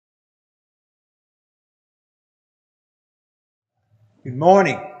Good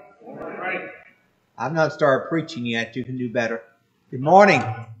morning. I've not started preaching yet. You can do better. Good morning.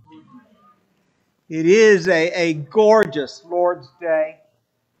 It is a gorgeous Lord's Day.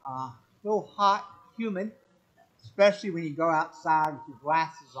 A little hot, humid, especially when you go outside with your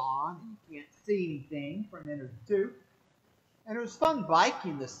glasses on and you can't see anything for a minute or two. And it was fun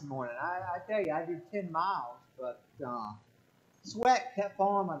biking this morning. I tell you, I did 10 miles, but sweat kept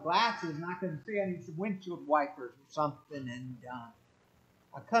falling on my glasses and I couldn't see. I needed some windshield wipers or something. And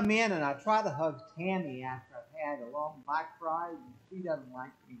I come in and I try to hug Tammy after I've had a long bike ride, and she doesn't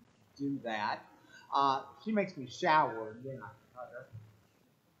like me to do that. She makes me shower, and then I hug her.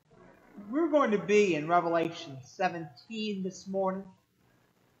 We're going to be in Revelation 17 this morning.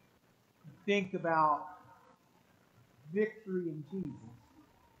 Think about victory in Jesus.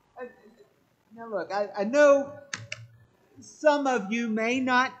 Now look, I know some of you may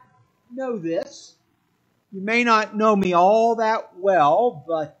not know this. You may not know me all that well,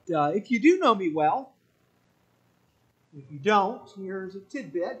 but if you do know me well, if you don't, here's a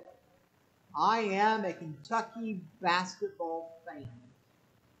tidbit. I am a Kentucky basketball fan.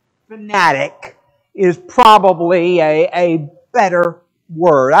 Fanatic is probably a better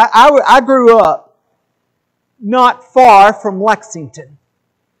word. I grew up not far from Lexington.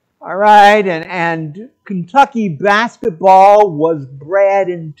 All right, and Kentucky basketball was bred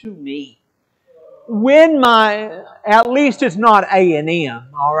into me. At least it's not A&M,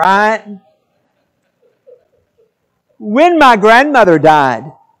 all right? When my grandmother died,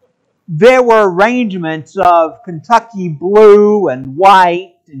 there were arrangements of Kentucky blue and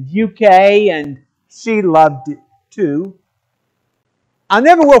white and UK, and she loved it too. I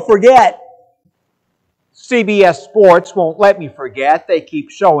never will forget. CBS Sports won't let me forget. They keep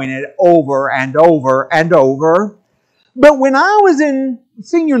showing it over and over and over. But when I was in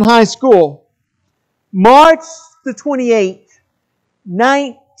senior in high school, March the 28th,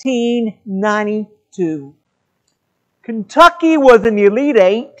 1992. Kentucky was in the Elite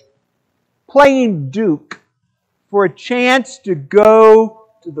Eight playing Duke for a chance to go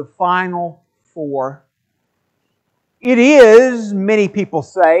to the Final Four. It is, many people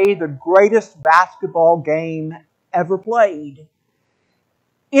say, the greatest basketball game ever played.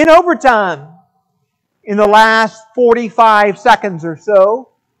 In overtime, in the last 45 seconds or so,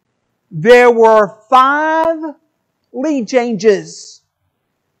 there were 5 lead changes.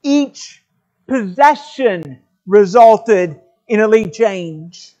 Each possession resulted in a lead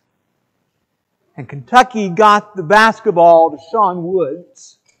change. And Kentucky got the basketball to Sean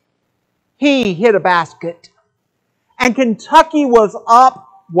Woods. He hit a basket. And Kentucky was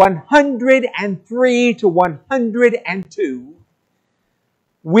up 103 to 102.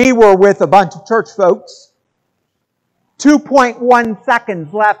 We were with a bunch of church folks. 2.1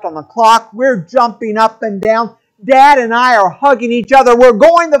 seconds left on the clock. We're jumping up and down. Dad and I are hugging each other. We're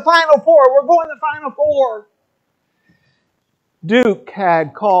going to the Final Four. We're going to the Final Four. Duke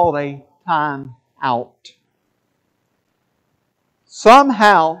had called a timeout.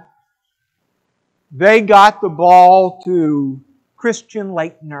 Somehow, they got the ball to Christian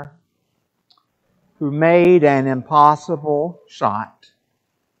Laettner, who made an impossible shot.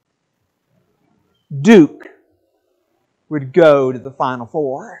 Duke would go to the Final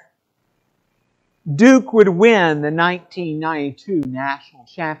Four. Duke would win the 1992 national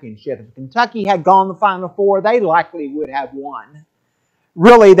championship. If Kentucky had gone to the Final Four, they likely would have won.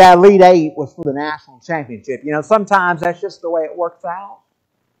 Really, that Elite Eight was for the national championship. You know, sometimes that's just the way it works out.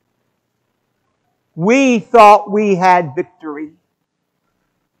 We thought we had victory.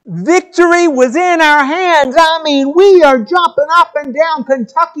 Victory was in our hands. I mean, we are jumping up and down.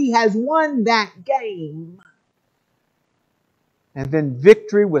 Kentucky has won that game. And then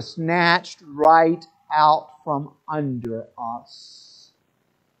victory was snatched right out from under us.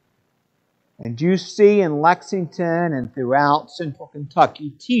 And you see in Lexington and throughout central Kentucky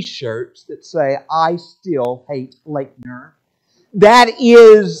T-shirts that say, "I still hate Laettner." That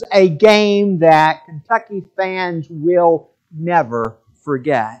is a game that Kentucky fans will never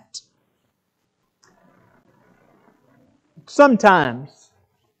forget. Sometimes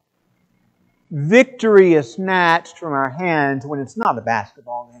victory is snatched from our hands when it's not a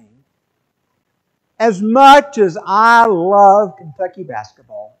basketball game. As much as I love Kentucky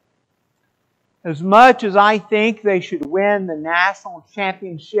basketball, as much as I think they should win the national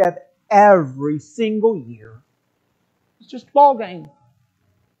championship every single year, it's just a ball game.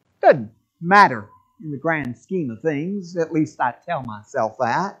 Doesn't matter in the grand scheme of things. At least I tell myself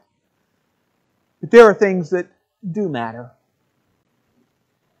that. But there are things that do matter.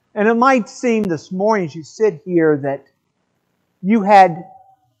 And it might seem this morning as you sit here that you had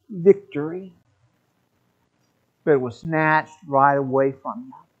victory. but it was snatched right away from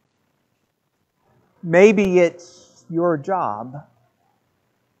you. Maybe it's your job.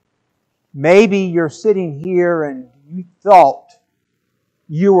 Maybe you're sitting here and you thought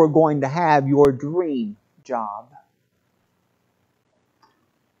you were going to have your dream job.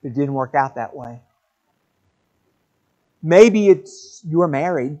 It didn't work out that way. Maybe it's your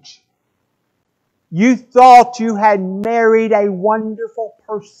marriage. You thought you had married a wonderful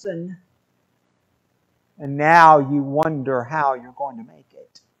person, and now you wonder how you're going to make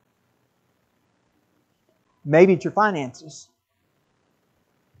it. Maybe it's your finances.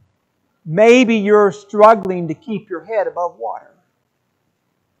 Maybe you're struggling to keep your head above water.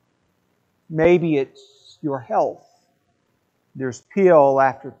 Maybe it's your health. There's pill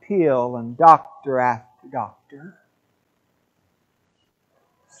after pill and doctor after doctor.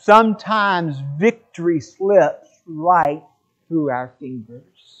 Sometimes victory slips right through our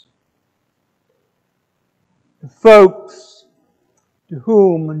fingers. The folks to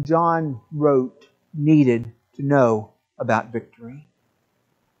whom John wrote needed to know about victory.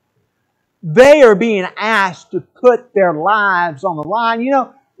 They are being asked to put their lives on the line. You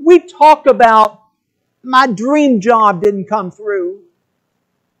know, we talk about my dream job didn't come through.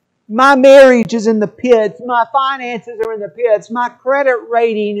 My marriage is in the pits. My finances are in the pits. My credit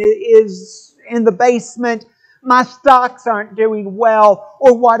rating is in the basement. My stocks aren't doing well,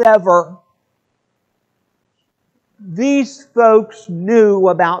 or whatever. These folks knew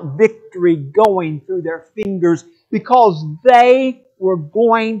about victory going through their fingers because they were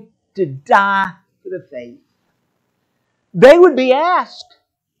going to die for the faith. They would be asked,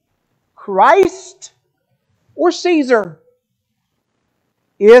 Christ or Caesar?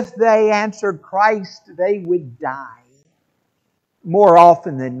 If they answered Christ, they would die. More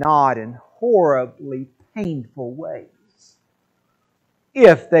often than not, in horribly painful ways.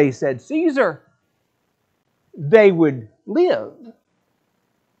 If they said Caesar, they would live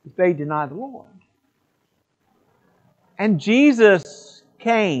if they denied the Lord. And Jesus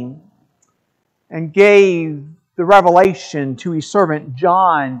came and gave the revelation to His servant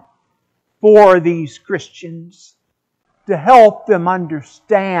John for these Christians to help them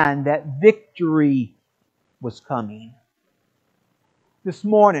understand that victory was coming. This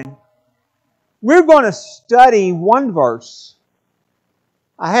morning, we're going to study one verse.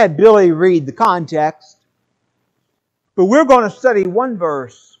 I had Billy read the context, but we're going to study one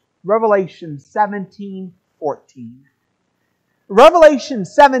verse, Revelation 17:14. Revelation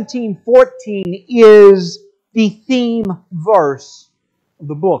 17:14 is the theme verse of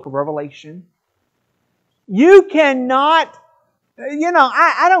the book of Revelation. You cannot,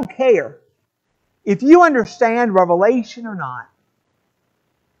 I don't care if you understand Revelation or not.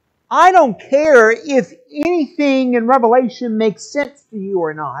 I don't care if anything in Revelation makes sense to you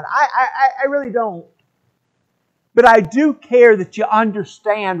or not. I really don't. But I do care that you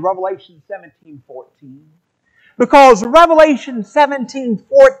understand Revelation 17:14. Because Revelation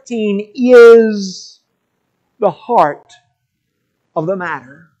 17:14 is the heart of the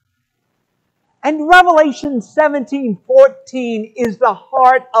matter. And Revelation 17:14 is the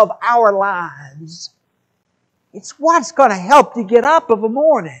heart of our lives. It's what's going to help you get up of a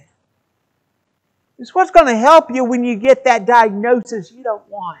morning. It's what's going to help you when you get that diagnosis you don't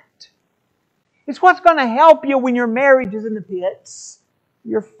want. It's what's going to help you when your marriage is in the pits,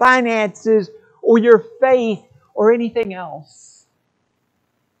 your finances, or your faith, or anything else.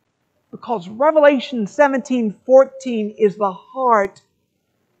 Because Revelation 17:14 is the heart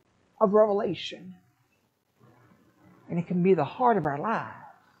of Revelation. And it can be the heart of our lives.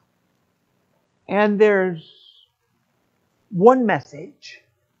 And there's one message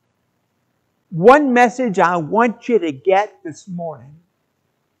I want you to get this morning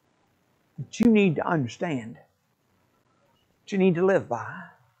that you need to understand, that you need to live by.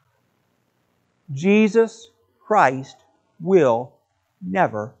 Jesus Christ will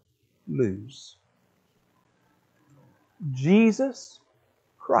never lose. Jesus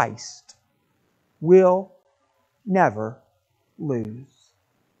Christ will never lose.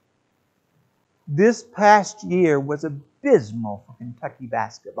 This past year was abysmal for Kentucky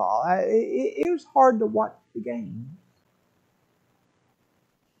basketball. It was hard to watch the game.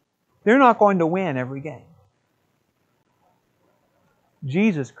 They're not going to win every game.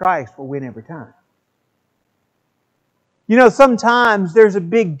 Jesus Christ will win every time. You know, sometimes there's a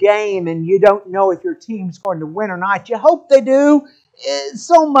big game and you don't know if your team's going to win or not. You hope they do.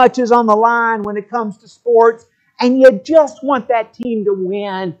 So much is on the line when it comes to sports, and you just want that team to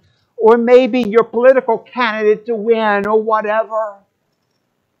win, or maybe your political candidate to win, or whatever.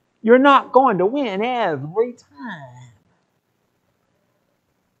 You're not going to win every time.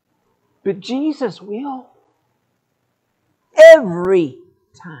 But Jesus will. every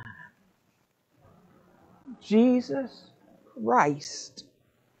time. Jesus Christ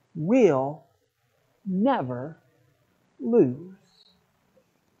will never lose.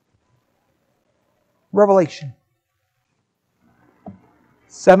 Revelation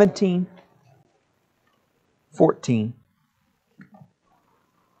 17:14.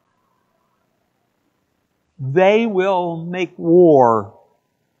 They will make war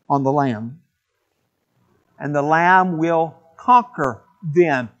on the Lamb, and the Lamb will conquer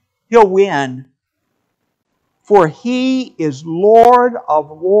them. He'll win. For He is Lord of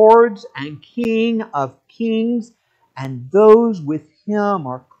lords and King of kings, and those with Him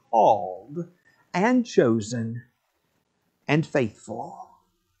are called and chosen and faithful.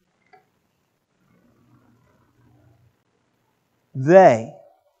 They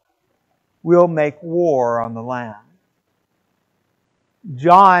will make war on the Lamb.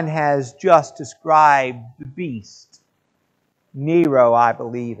 John has just described the beast, Nero, I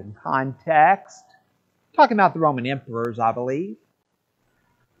believe, in context. Talking about the Roman emperors, I believe.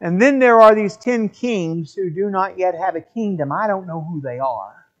 And then there are these 10 kings who do not yet have a kingdom. I don't know who they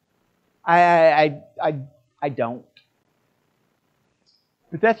are. I don't.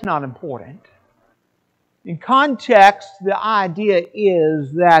 But that's not important. In context, the idea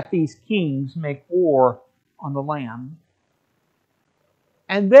is that these kings make war on the Lamb.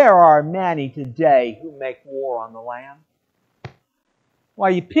 And there are many today who make war on the Lamb.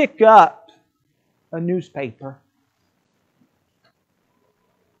 While you pick up a newspaper,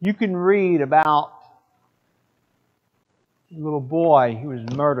 you can read about a little boy who was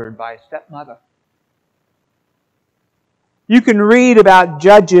murdered by his stepmother. You can read about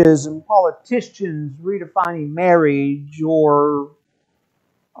judges and politicians redefining marriage or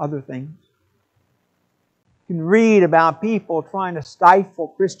other things. You can read about people trying to stifle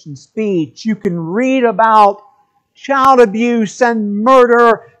Christian speech. You can read about child abuse and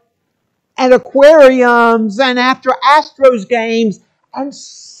murder and aquariums and after Astros games and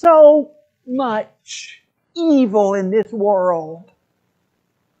so much evil in this world.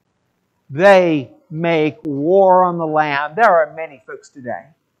 They make war on the Lamb. There are many folks today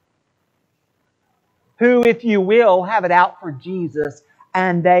who, if you will, have it out for Jesus,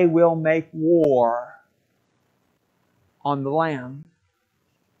 and they will make war on the Lamb.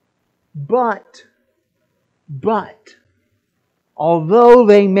 But, although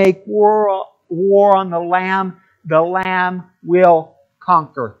they make war on the Lamb will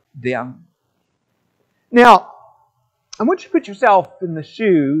conquer them. Now, I want you to put yourself in the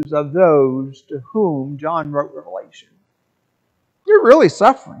shoes of those to whom John wrote Revelation. You're really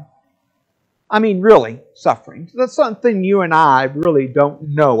suffering. I mean, really suffering. So that's something you and I really don't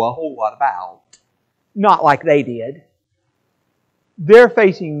know a whole lot about. Not like they did. They're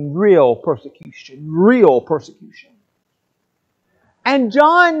facing real persecution. Real persecution. And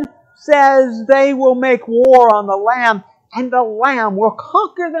John says they will make war on the Lamb, and the Lamb will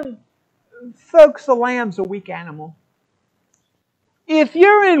conquer them. Folks, the Lamb's a weak animal. If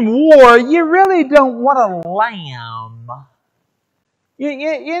you're in war, you really don't want a lamb.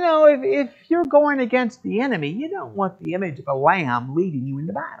 You know, if you're going against the enemy, you don't want the image of a lamb leading you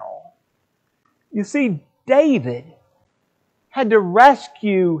into battle. You see, David had to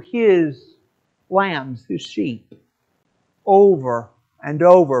rescue his lambs, his sheep, over and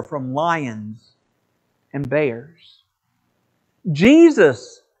over from lions and bears.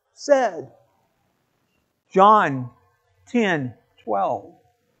 Jesus said, John 10:12,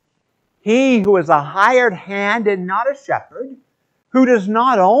 he who is a hired hand and not a shepherd, who does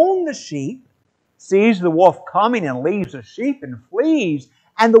not own the sheep, sees the wolf coming and leaves the sheep and flees,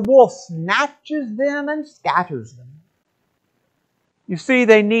 and the wolf snatches them and scatters them. You see,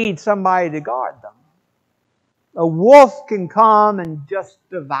 they need somebody to guard them. A wolf can come and just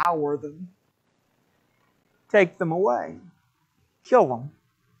devour them, take them away, kill them.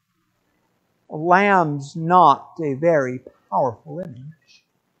 A lamb's not a very powerful image.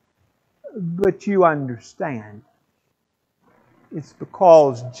 But you understand, it's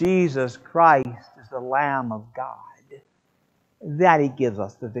because Jesus Christ is the Lamb of God that He gives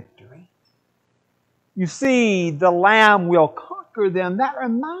us the victory. You see, the Lamb will conquer them. That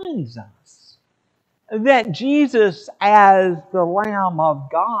reminds us that Jesus, as the Lamb of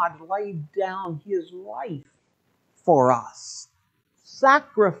God, laid down His life for us,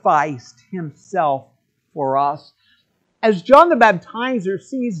 sacrificed Himself for us. As John the Baptizer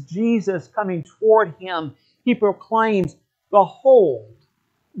sees Jesus coming toward him, he proclaims, behold,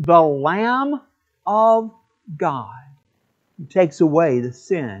 the Lamb of God who takes away the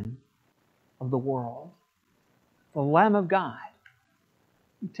sin of the world. The Lamb of God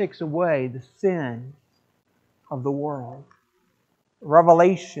who takes away the sin of the world.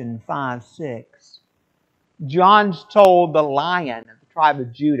 Revelation 5:6. John's told the Lion of the tribe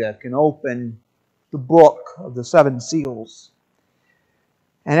of Judah can open the book of the seven seals.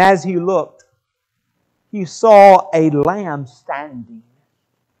 And as he looked, he saw a lamb standing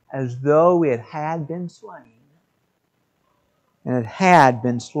as though it had been slain. And it had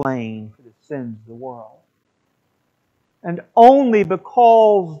been slain for the sins of the world. And only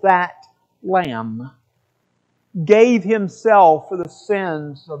because that lamb gave himself for the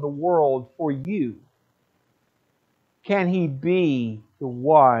sins of the world for you can he be the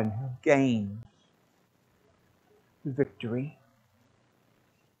one who gains the victory.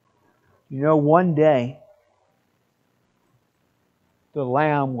 You know, one day the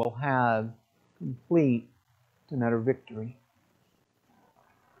Lamb will have complete and utter victory.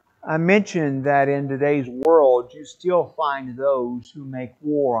 I mentioned that in today's world you still find those who make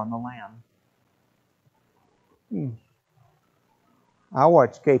war on the Lamb. I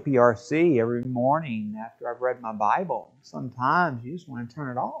watch KPRC every morning after I've read my Bible. Sometimes you just want to turn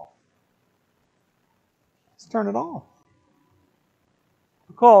it off. Just turn it off.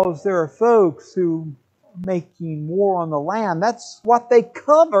 Because there are folks who are making war on the Lamb. That's what they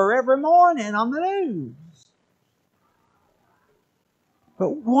cover every morning on the news.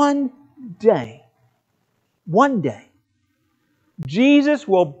 But one day, Jesus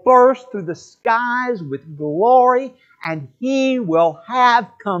will burst through the skies with glory, and He will have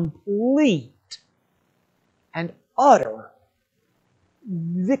complete and utter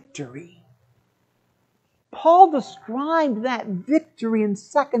victory. Paul described that victory in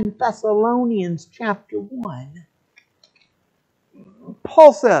 2 Thessalonians chapter 1.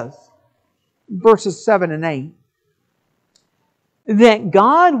 Paul says, verses 7 and 8, that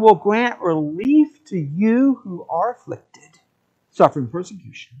God will grant relief to you who are afflicted, suffering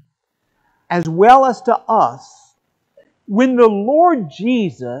persecution, as well as to us, when the Lord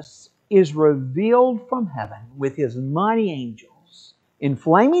Jesus is revealed from heaven with His mighty angels in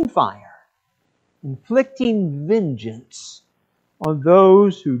flaming fire, inflicting vengeance on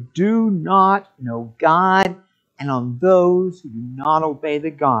those who do not know God and on those who do not obey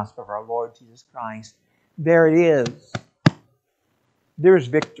the gospel of our Lord Jesus Christ. There it is. There's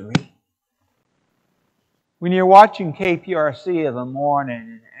victory. When you're watching KPRC in the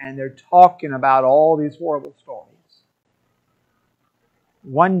morning and they're talking about all these horrible stories,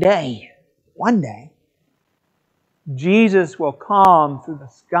 one day, Jesus will come through the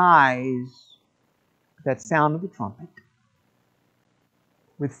skies with that sound of the trumpet,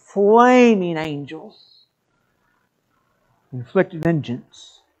 with flaming angels, inflict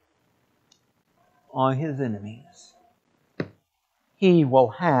vengeance on His enemies. He will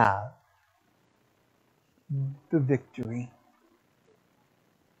have the victory.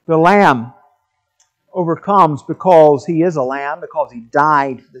 The Lamb overcomes because He is a Lamb, because He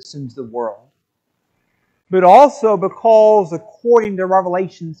died for the sins of the world. But also because, according to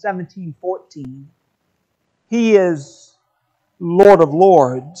Revelation 17:14, He is Lord of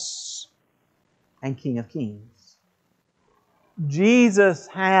Lords and King of Kings. Jesus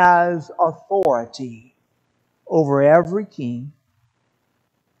has authority over every king,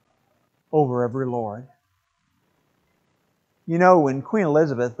 over every lord. You know, when Queen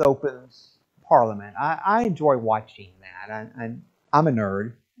Elizabeth opens Parliament, I enjoy watching that. I'm a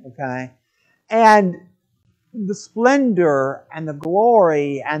nerd, okay? And the splendor and the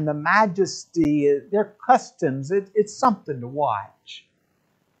glory and the majesty, their customs, it's something to watch.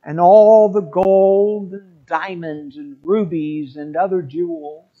 And all the gold and diamonds and rubies and other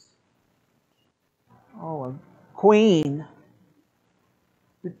jewels. Oh, a queen.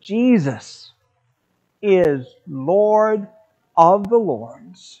 But Jesus is Lord of the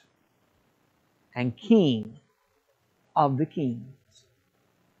lords and King of the kings.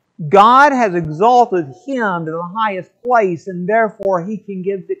 God has exalted Him to the highest place, and therefore He can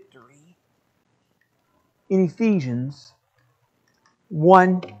give victory. In Ephesians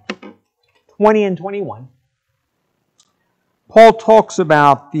 1:20 and 21, Paul talks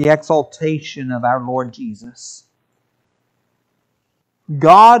about the exaltation of our Lord Jesus.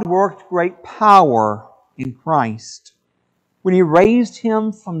 God worked great power in Christ when He raised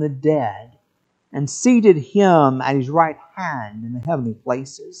Him from the dead and seated Him at His right hand in the heavenly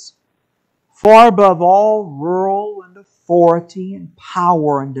places, far above all rule and authority and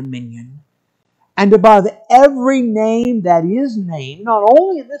power and dominion, and above every name that is named, not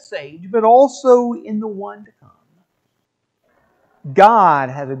only in this age, but also in the one to come. God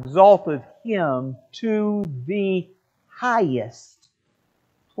has exalted Him to the highest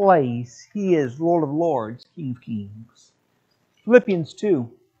place. He is Lord of Lords, King of Kings. Philippians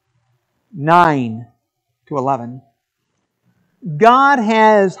 2:9 to 11. God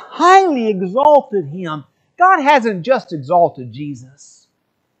has highly exalted Him. God hasn't just exalted Jesus.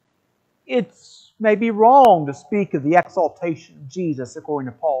 It's maybe wrong to speak of the exaltation of Jesus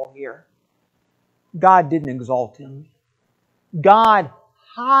according to Paul here. God didn't exalt Him. God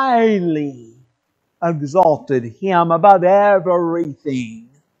highly exalted Him above everything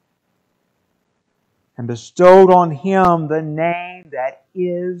and bestowed on Him the name that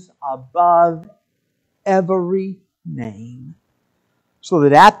is above every name, so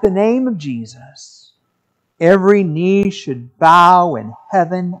that at the name of Jesus, every knee should bow in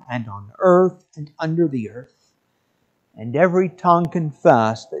heaven and on earth and under the earth, and every tongue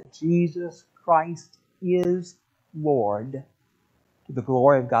confess that Jesus Christ is Lord, to the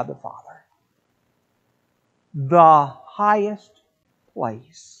glory of God the Father. The highest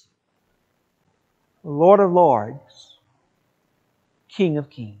place, Lord of Lords, King of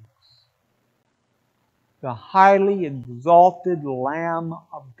Kings, the highly exalted Lamb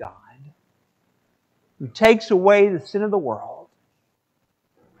of God, who takes away the sin of the world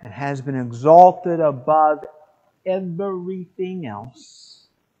and has been exalted above everything else.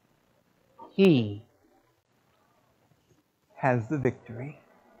 He has the victory.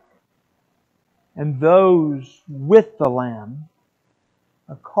 And those with the Lamb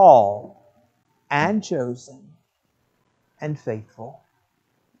are called and chosen and faithful.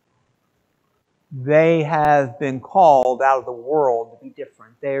 They have been called out of the world to be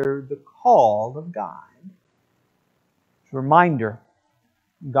different. They're the call of God. It's a reminder,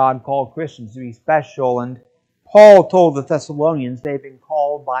 God called Christians to be special, and Paul told the Thessalonians they've been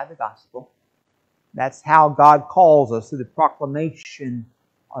called by the gospel. That's how God calls us, through the proclamation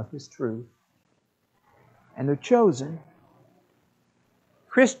of His truth. And they're chosen.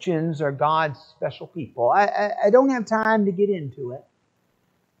 Christians are God's special people. I don't have time to get into it.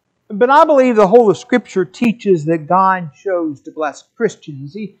 But I believe the whole of Scripture teaches that God chose to bless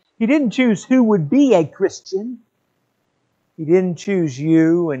Christians. He didn't choose who would be a Christian. He didn't choose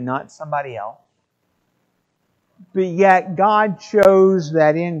you and not somebody else. But yet God chose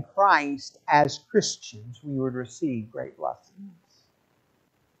that in Christ, as Christians, we would receive great blessings.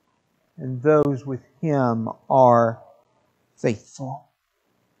 And those with Him are faithful.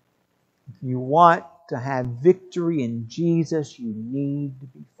 If you want to have victory in Jesus, you need to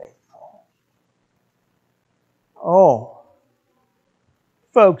be faithful. Oh,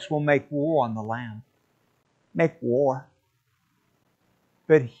 folks will make war on the Lamb. Make war.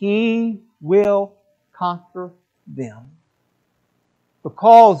 But He will conquer them,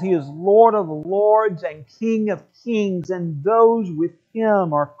 because He is Lord of the Lords and King of Kings, and those with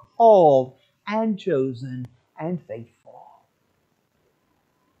Him are called and chosen and faithful.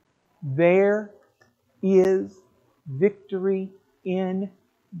 There is victory in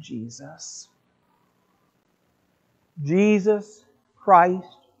Jesus. Jesus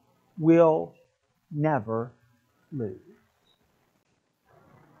Christ will never lose.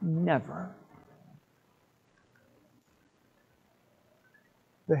 Never.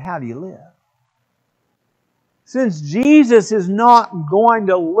 But how do you live? Since Jesus is not going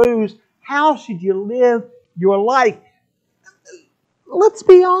to lose, how should you live your life? Let's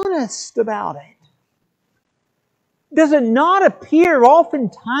be honest about it. Does it not appear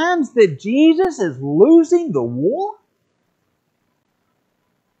oftentimes that Jesus is losing the war?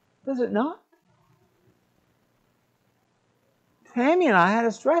 Does it not? Tammy and I had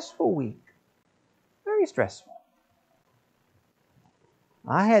a stressful week. Very stressful.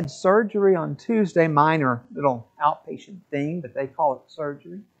 I had surgery on Tuesday, minor little outpatient thing, but they call it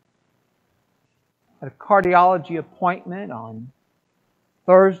surgery. Had a cardiology appointment on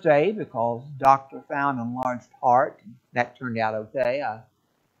Thursday because the doctor found an enlarged heart. That turned out okay. I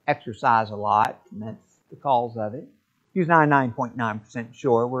exercise a lot, and that's the cause of it. He was 99.9%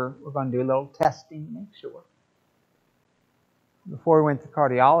 sure. We're going to do a little testing to make sure. Before we went to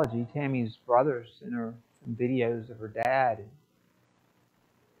cardiology, Tammy's brother sent her some videos of her dad.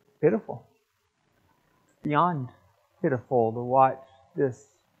 Pitiful. Beyond pitiful to watch this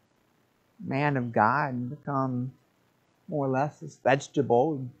man of God become more or less this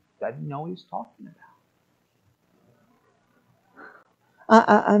vegetable who doesn't know what he's talking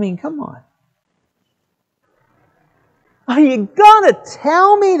about. I mean, come on. Are you going to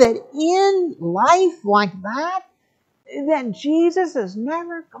tell me that in life like that Jesus is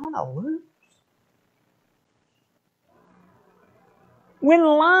never going to lose? When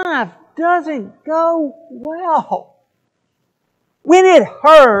life doesn't go well, when it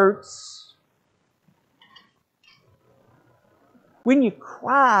hurts, when you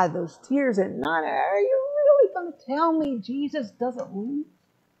cry those tears at night, are you really going to tell me Jesus doesn't lose?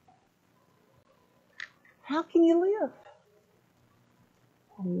 How can you live?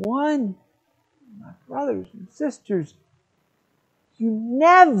 One, my brothers and sisters, you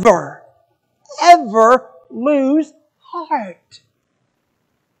never, ever lose heart.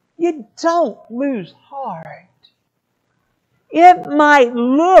 You don't lose heart. It might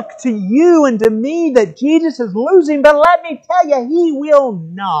look to you and to me that Jesus is losing, but let me tell you, He will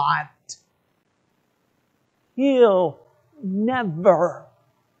not. He'll never,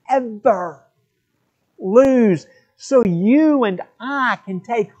 ever lose. So you and I can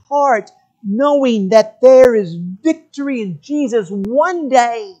take heart knowing that there is victory in Jesus one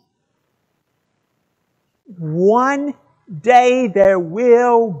day. One day there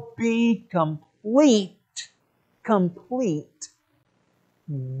will be complete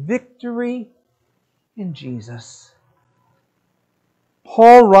victory in Jesus.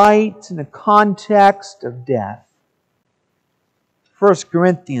 Paul writes in the context of death. 1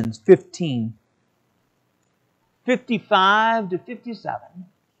 Corinthians 15, 55 to 57.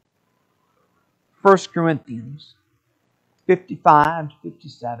 1 Corinthians 55 to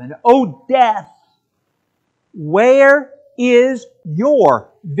 57. O death, where is your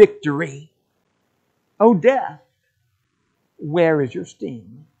victory? O death, where is your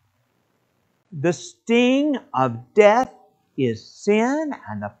sting? The sting of death is sin,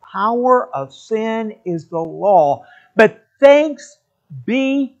 and the power of sin is the law. But thanks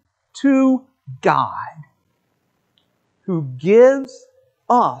be to God, who gives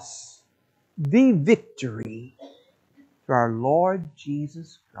us the victory through our Lord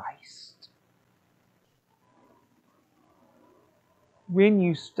Jesus Christ. When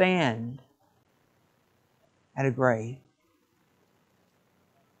you stand at a grave,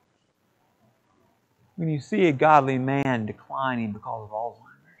 when you see a godly man declining because of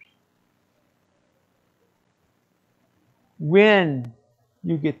Alzheimer's, when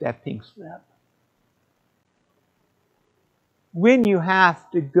you get that pink slip, when you have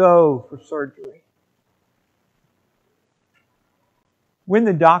to go for surgery, when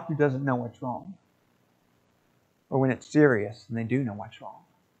the doctor doesn't know what's wrong, or when it's serious and they do know what's wrong,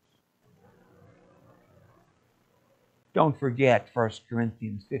 don't forget 1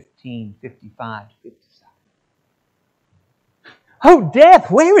 Corinthians 15, 55 to 57. Oh, death,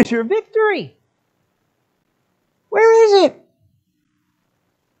 where is your victory? Where is it?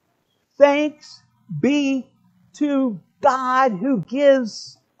 Thanks be to God who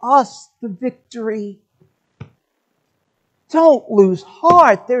gives us the victory. Don't lose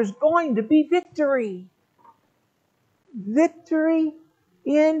heart. There's going to be victory. Victory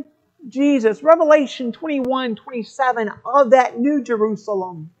in Jesus. Revelation 21:27 of that New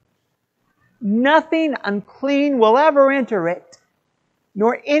Jerusalem. Nothing unclean will ever enter it,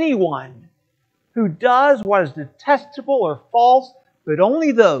 nor anyone who does what is detestable or false, but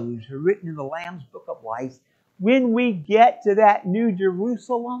only those who are written in the Lamb's Book of Life. When we get to that New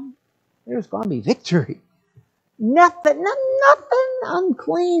Jerusalem, there's going to be victory. Nothing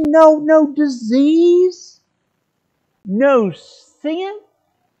unclean, no disease, no sin,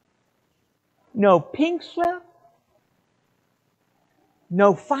 no pink slip,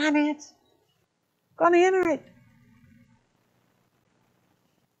 no finance, going to enter it.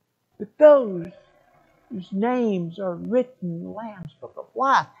 But those whose names are written in the Lamb's Book of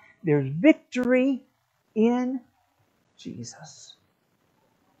Life, there's victory in Jesus.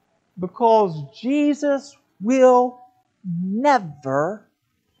 Because Jesus will never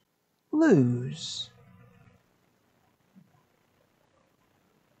lose.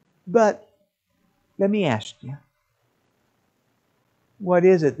 But let me ask you, what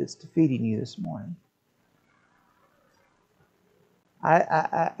is it that's defeating you this morning?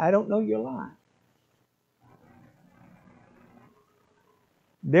 I don't know your life.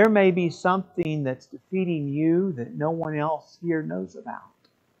 There may be something that's defeating you that no one else here knows about.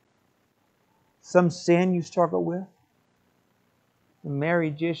 Some sin you struggle with, a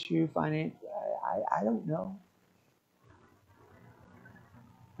marriage issue, finance, I don't know.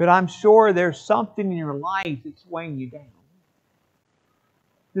 But I'm sure there's something in your life that's weighing you down,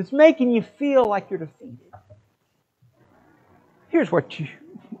 that's making you feel like you're defeated. Here's what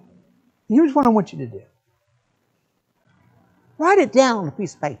I want you to do. Write it down on a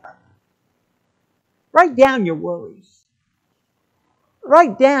piece of paper. Write down your worries.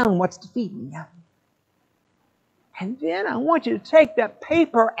 Write down what's defeating you. And then I want you to take that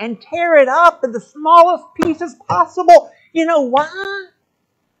paper and tear it up in the smallest pieces possible. You know why?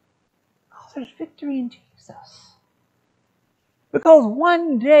 Because there's victory in Jesus. Because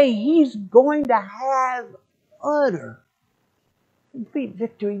one day He's going to have utter, complete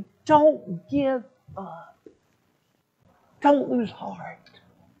victory. Don't give up. Don't lose heart.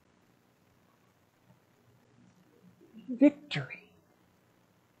 Victory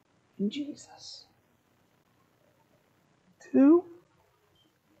in Jesus. 2,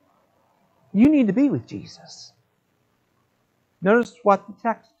 you need to be with Jesus. Notice what the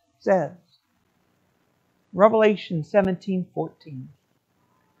text says. Revelation 17:14.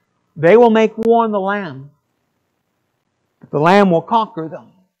 They will make war on the Lamb, but the Lamb will conquer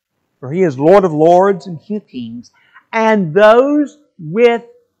them. For He is Lord of lords and King of kings, and those with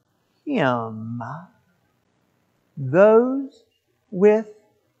Him. Those with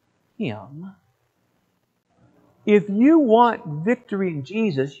Him. If you want victory in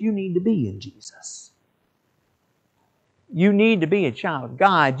Jesus, you need to be in Jesus. You need to be a child of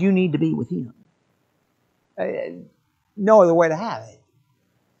God. You need to be with Him. No other way to have it.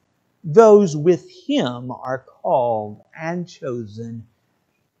 Those with Him are called and chosen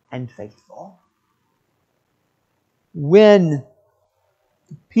and faithful. When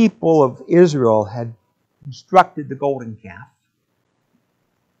the people of Israel had constructed the golden calf,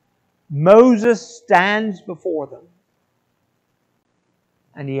 Moses stands before them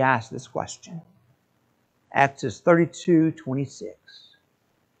and he asks this question. Exodus 32:26.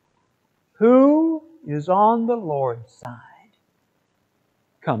 Who is on the Lord's side?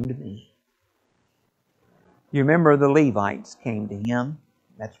 Come to me. You remember the Levites came to him.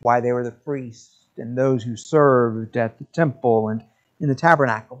 That's why they were the priests and those who served at the temple and in the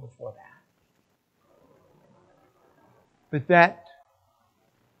tabernacle before that. But that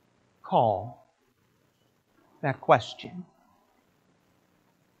call, that question,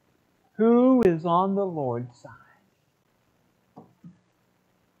 who is on the Lord's side?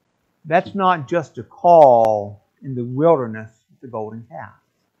 That's not just a call in the wilderness with the golden calf.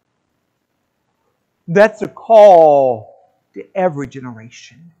 That's a call to every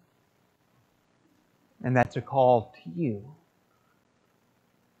generation. And that's a call to you.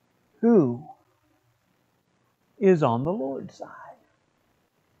 Who is on the Lord's side?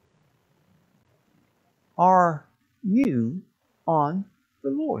 Are you on the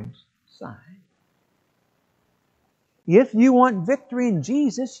Lord's side? If you want victory in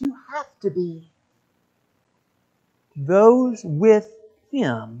Jesus, you have to be. Those with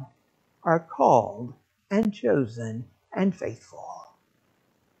Him are called and chosen and faithful.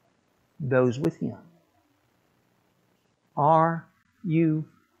 Those with Him. Are you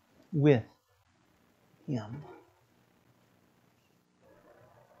with Him?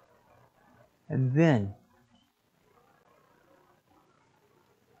 And then,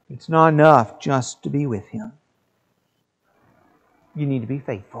 it's not enough just to be with Him. You need to be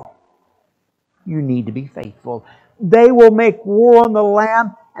faithful. You need to be faithful. They will make war on the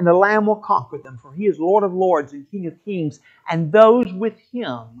Lamb, and the Lamb will conquer them. For He is Lord of lords and King of kings, and those with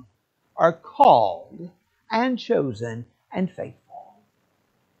Him are called and chosen and faithful.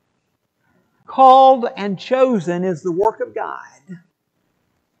 Called and chosen is the work of God.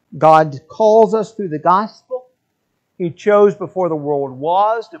 God calls us through the gospel. He chose before the world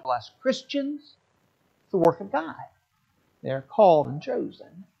was to bless Christians. It's the work of God. They're called and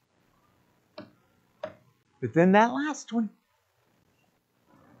chosen. But then that last one.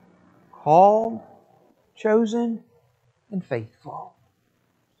 Called, chosen, and faithful.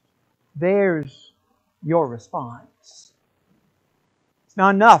 There's your response. It's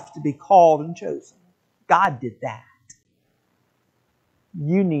not enough to be called and chosen. God did that.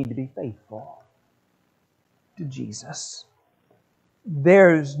 You need to be faithful to Jesus.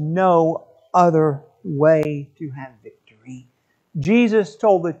 There's no other way to have victory. Jesus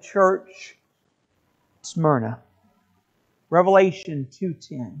told the church Smyrna, Revelation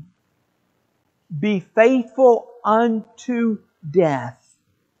 2:10, be faithful unto death,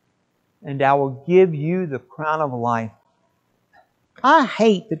 and I will give you the crown of life. I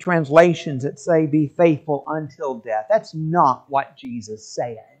hate the translations that say be faithful until death. That's not what Jesus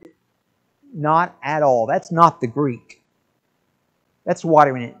said. Not at all. That's not the Greek. That's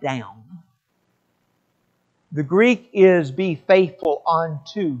watering it down. The Greek is be faithful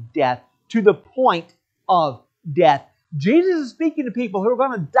unto death, to the point of death. Jesus is speaking to people who are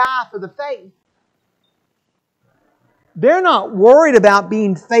going to die for the faith. They're not worried about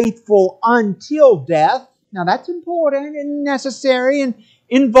being faithful until death. Now that's important and necessary and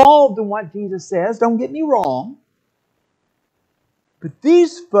involved in what Jesus says. Don't get me wrong. But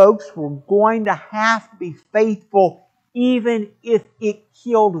these folks were going to have to be faithful even if it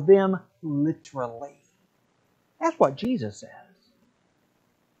killed them literally. That's what Jesus says.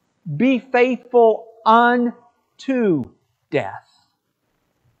 Be faithful unto death.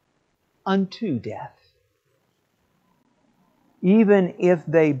 Unto death. Even if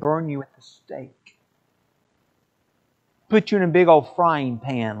they burn you at the stake. Put you in a big old frying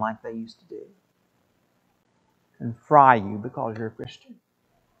pan like they used to do. And fry you because you're a Christian.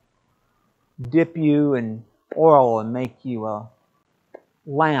 dip you in oil and make you a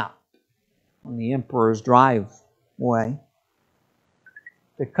lamp on the emperor's driveway.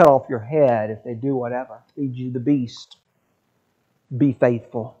 They cut off your head if they do whatever. Feed you the beast. Be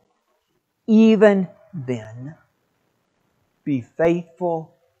faithful. Even then, be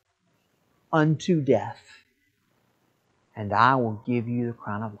faithful unto death, and I will give you the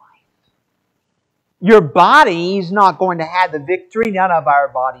crown of life. Your body's not going to have the victory. None of our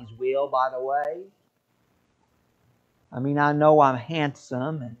bodies will, by the way. I mean, I know I'm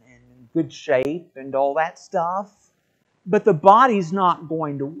handsome and in good shape and all that stuff, but the body's not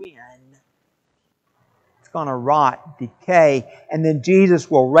going to win. It's going to rot, decay, and then Jesus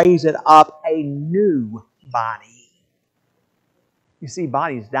will raise it up a new body. You see,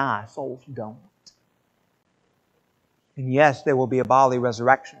 bodies die, souls don't. And yes, there will be a bodily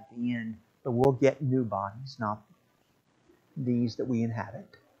resurrection at the end, but we'll get new bodies, not these that we inhabit.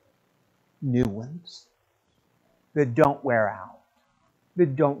 New ones that don't wear out,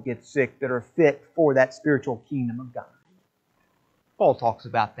 that don't get sick, that are fit for that spiritual kingdom of God. Paul talks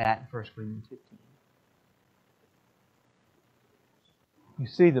about that in 1 Corinthians 15. You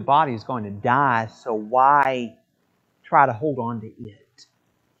see, the body is going to die, so why try to hold on to it?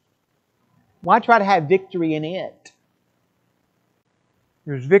 Why try to have victory in it?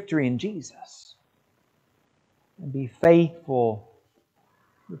 There's victory in Jesus. And be faithful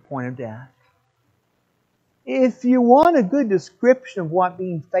to the point of death. If you want a good description of what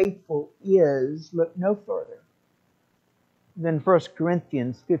being faithful is, look no further than 1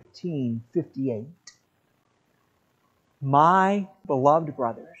 Corinthians 15:58. My beloved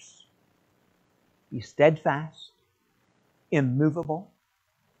brothers, be steadfast, immovable,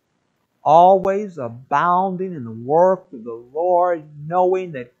 always abounding in the work of the Lord,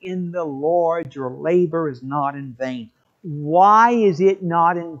 knowing that in the Lord your labor is not in vain. Why is it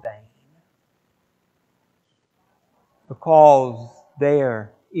not in vain? Because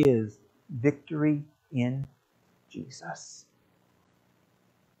there is victory in Jesus.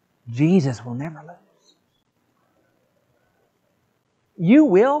 Jesus will never lose. You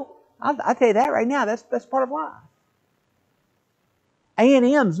will. I'll tell you that right now. That's part of life.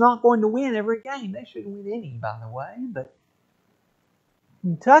 A&M's not going to win every game. They shouldn't win any, by the way. But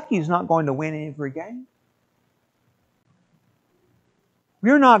Kentucky's not going to win every game.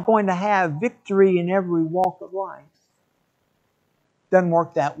 You're not going to have victory in every walk of life. Doesn't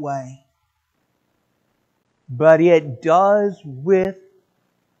work that way. But it does with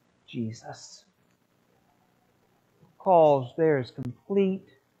Jesus. Because there is complete,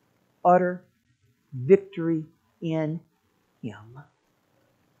 utter victory in Him.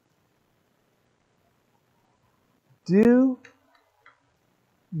 Do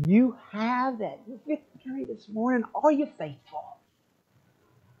you have that victory this morning? Are you faithful?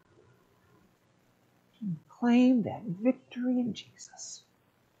 Claim that victory in Jesus.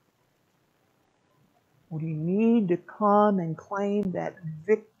 Or do you need to come and claim that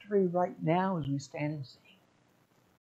victory right now as we stand and sing?